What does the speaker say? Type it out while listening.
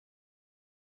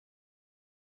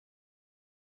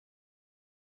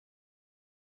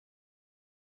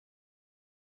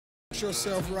got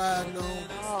yourself riding on?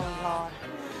 Oh,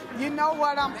 Lord. You know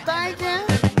what I'm thinking?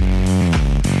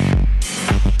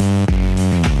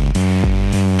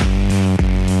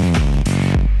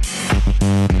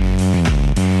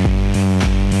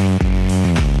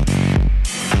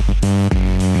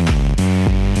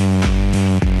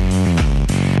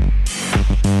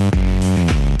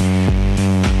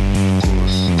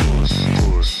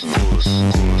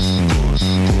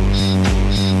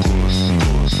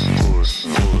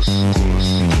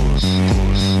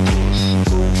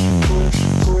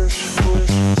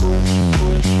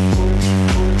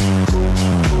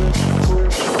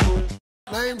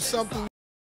 Name something.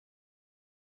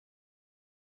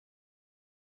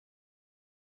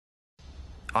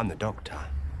 I'm the doctor.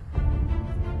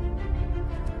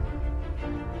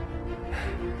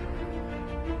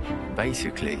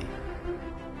 Basically,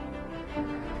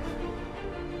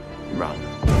 run.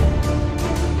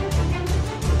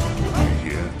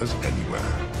 Here as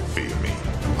anywhere, fear me.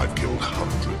 I've killed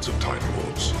hundreds of Time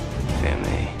Lords. Fear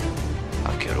me.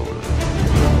 I've killed all of them.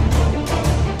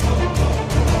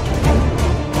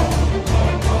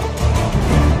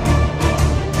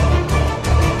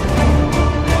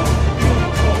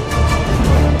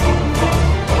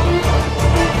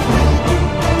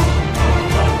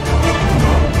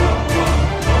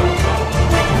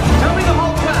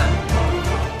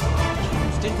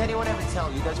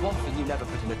 There's one thing you never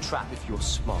put in a trap if you're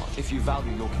smart, if you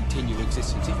value your continued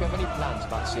existence. If you have any plans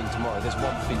about seeing tomorrow, there's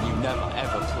one thing you never,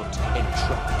 ever put in a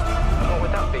trap. What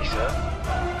would that be, sir?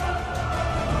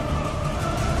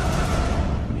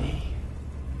 Me.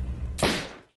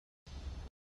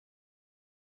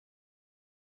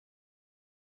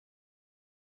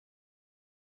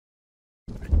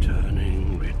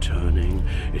 Returning,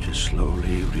 it is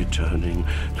slowly returning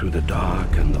through the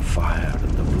dark and the fire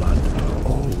and the blood,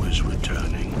 always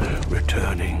returning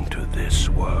to this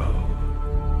world.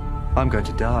 I'm going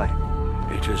to die.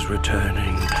 It is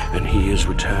returning, and he is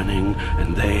returning,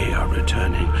 and they are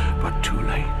returning, but too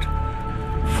late.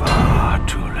 Far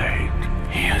too late.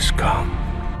 He has come.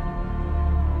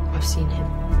 I've seen him.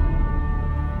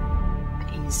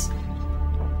 He's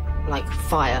like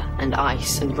fire and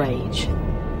ice and rage.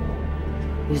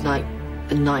 He's like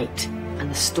the night and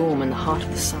the storm and the heart of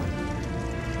the sun.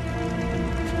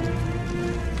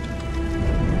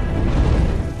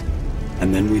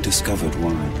 And then we discovered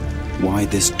why. Why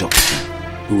this doctor,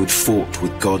 who had fought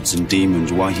with gods and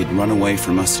demons, why he'd run away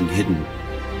from us and hidden.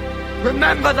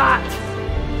 Remember that!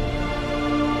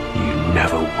 You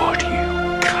never would,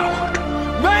 you coward.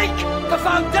 Make the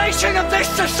foundation of this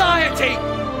society!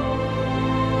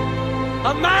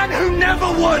 A man who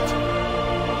never would!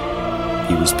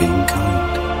 He was being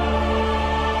kind.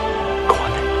 Go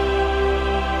on then.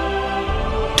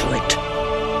 Do it.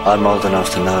 I'm old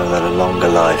enough to know that a longer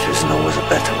life isn't always a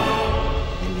better one.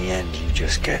 In the end, you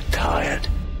just get tired.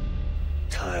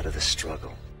 Tired of the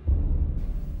struggle.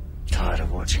 Tired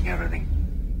of watching everything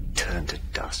turn to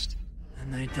dust.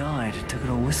 And they died, took it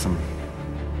all with them.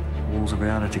 The walls of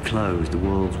reality closed, the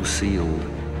worlds were sealed.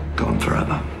 Gone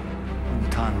forever. And the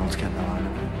Time Lords kept their eye on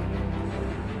it.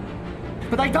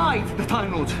 But they died, the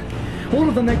Time Lords. All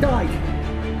of them, they died.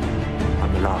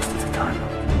 I'm the last of the Time Lords.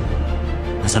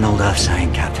 There's an old Earth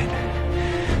saying, Captain.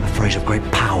 A phrase of great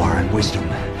power and wisdom,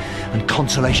 and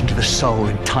consolation to the soul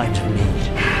in times of need.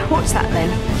 What's that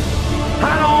then?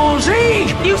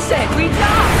 Allons-y! You said we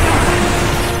die!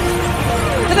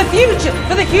 For the future,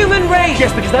 for the human race!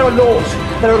 Yes, because there are laws.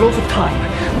 There are laws of time.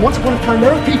 And once upon a time,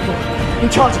 there are people in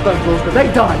charge of those laws, but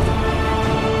they died.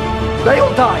 They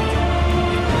all died.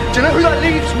 Do you know who that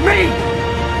leaves? Me!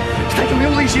 It's taken me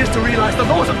all these years to realize the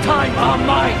laws of time are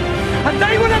mine, and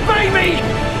they will obey me!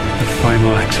 The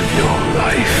final act of your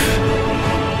life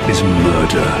is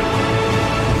murder.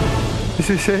 Is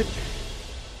this it?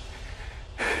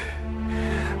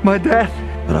 My death?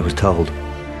 But I was told.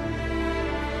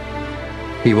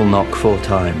 He will knock 4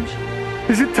 times.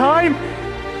 Is it time?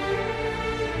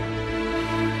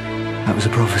 That was a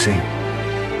prophecy.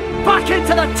 Back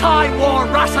into the Time War,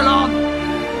 Rassilon!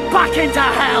 Back into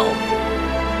hell!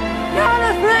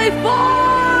 Gallifrey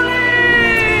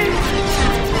falling!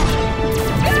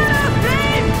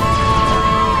 Gallifrey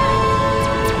falling!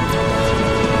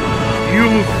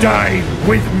 You'll die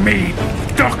with me,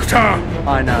 Doctor!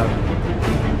 I know.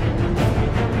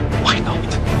 Why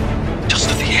not? Just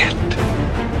to the end.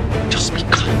 Just be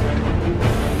kind.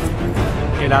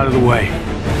 Get out of the way.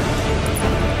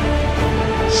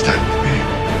 Stand with me.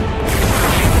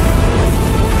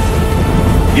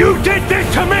 You did this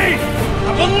to me!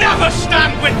 I will never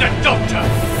stand with the Doctor!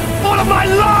 All of my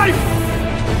life!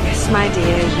 Yes, my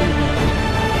dear,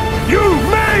 you You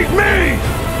made me!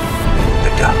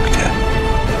 The doctor.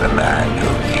 The man who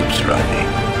keeps running,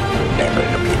 never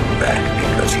looking back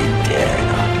because he dare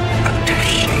not put to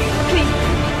shame. Please,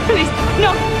 please,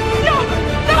 no, no,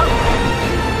 no!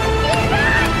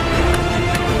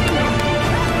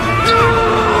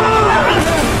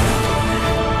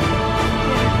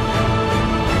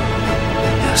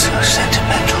 You're so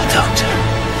sentimental, Doctor.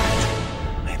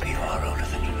 Maybe you are older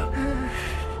than you look.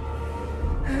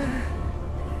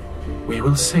 We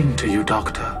will sing to you,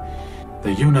 Doctor.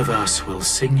 The universe will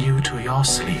sing you to your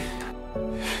sleep.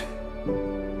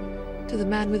 To the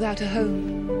man without a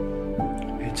home,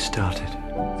 It started.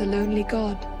 the lonely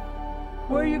god.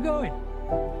 Where are you going?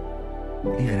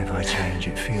 Even if I change,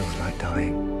 it feels like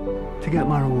dying. To get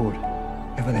my reward.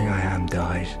 Everything I am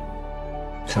dies.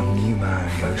 Some new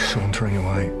man goes sauntering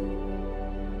away.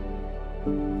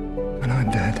 And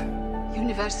I'm dead. The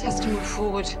universe has to move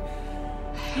forward.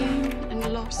 Pain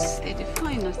and loss, they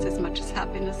define us as much as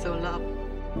happiness or love.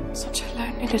 Such a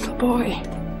lonely little boy.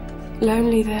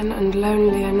 Lonely then and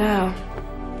lonelier now.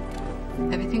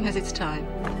 Everything has its time,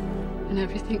 and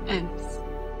everything ends.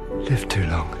 Lived too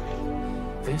long.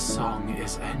 This song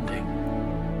is ending,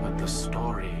 but the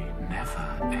story never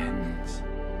ends.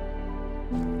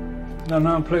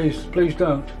 No, please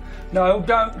don't. No,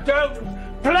 don't!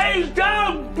 Please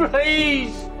don't!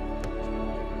 Please!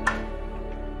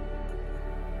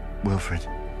 Wilfred.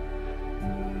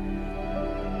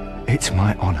 It's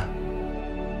my honor.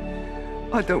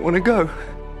 I don't want to go.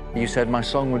 You said my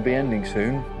song would be ending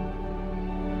soon,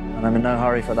 and I'm in no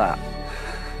hurry for that.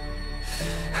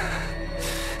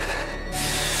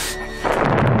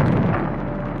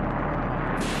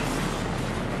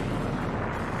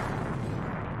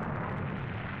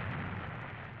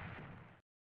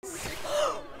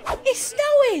 It's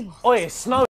snowing! Oh, it's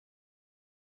snowing.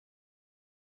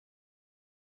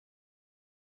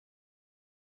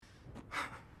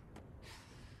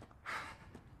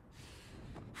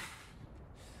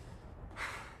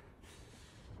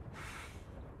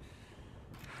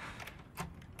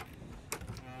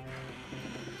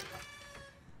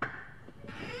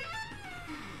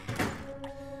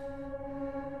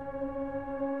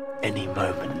 Any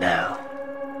moment now,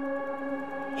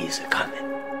 he's a-coming.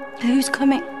 Who's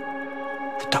coming?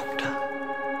 The doctor.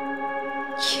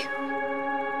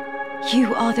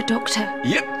 You are the doctor.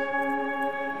 Yep.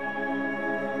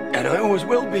 And I always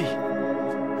will be.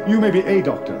 You may be a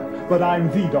doctor, but I'm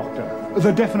the doctor.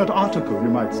 The definite article, you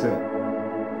might say.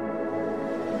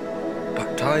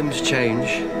 But times change,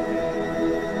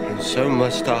 and so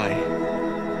must I.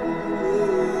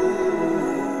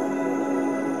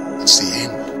 It's the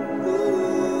end.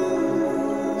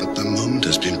 But the moment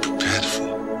has been prepared for.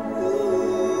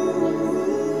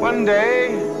 One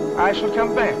day, I shall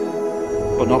come back.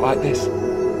 But not like this.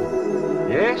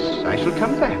 Yes, I shall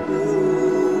come back.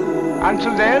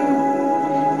 Until then,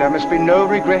 there must be no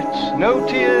regrets, no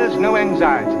tears, no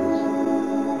anxieties.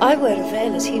 I wear a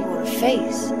veil as he wore a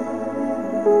face.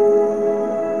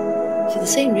 For the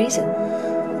same reason.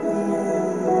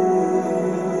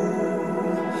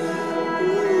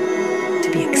 To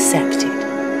be accepted.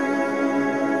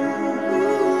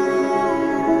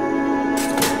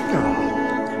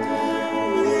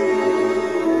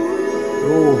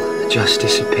 It all just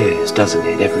disappears, doesn't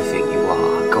it? Everything you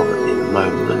are, gone in a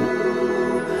moment.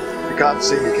 You can't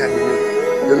see me, can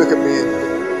you? You look at me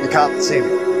and you can't see me.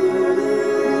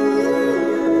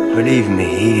 Believe me,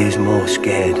 he is more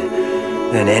scared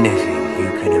than anything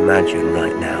you can imagine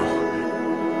right now.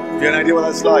 Have you an idea what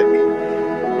that's like?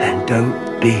 And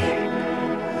don't be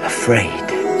afraid.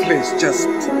 Please, just...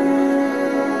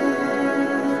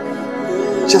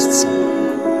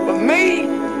 But me?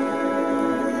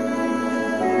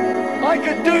 I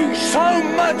could do so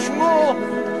much more!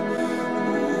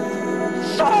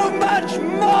 So much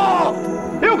more!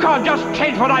 You can't just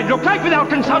change what I look like without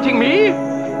consulting me!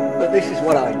 But this is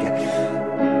what I get.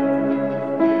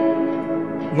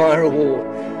 My reward.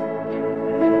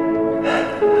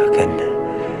 I can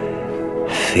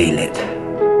feel it.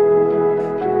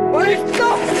 Well, it's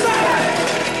not fair!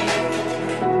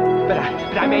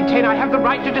 But I maintain I have the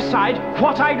right to decide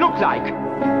what I look like.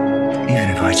 Even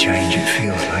if I change, it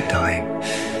feels like dying.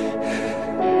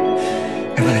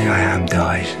 Everything I am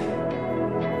dies.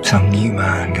 Some new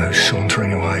man goes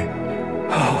sauntering away.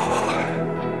 Oh.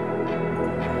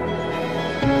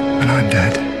 And I'm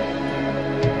dead.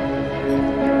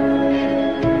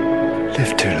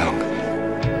 Lived too long.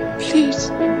 Please,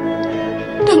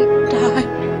 don't die.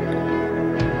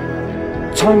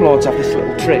 Time Lords have this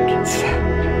little trick.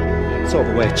 It's sort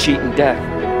of a way of cheating death.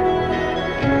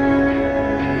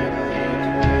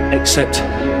 Except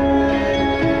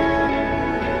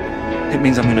it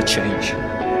means I'm going to change.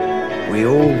 We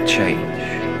all change.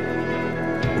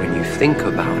 When you think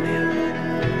about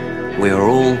it, we are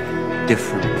all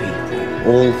different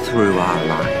people, all through our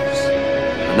lives.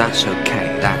 And that's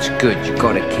okay, that's good, you've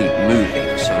got to keep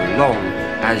moving, so long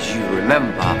as you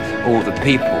remember all the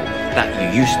people that you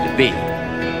used to be.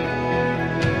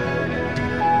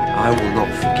 I will not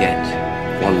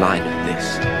forget one line of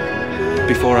this.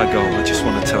 Before I go, I just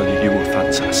want to tell you, you were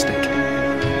fantastic.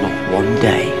 Not one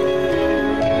day,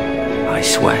 I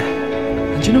swear.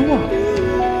 And you know what?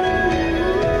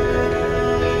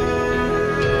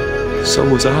 So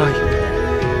was I.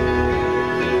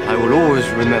 I will always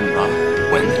remember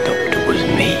when the doctor was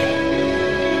me.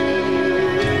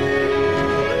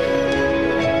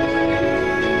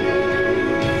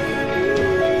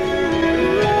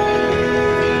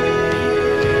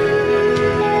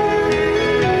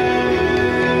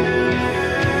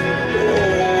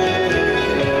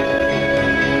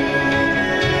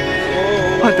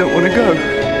 I don't want to go.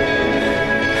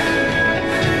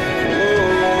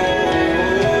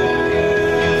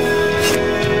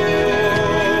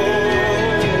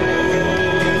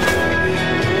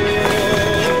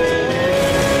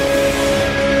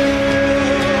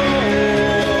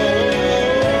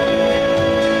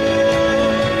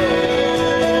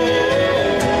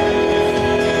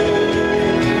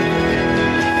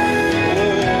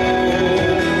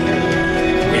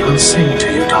 We will sing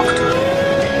to you, Doctor.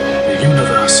 The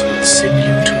universe will sing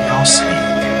you to your sleep.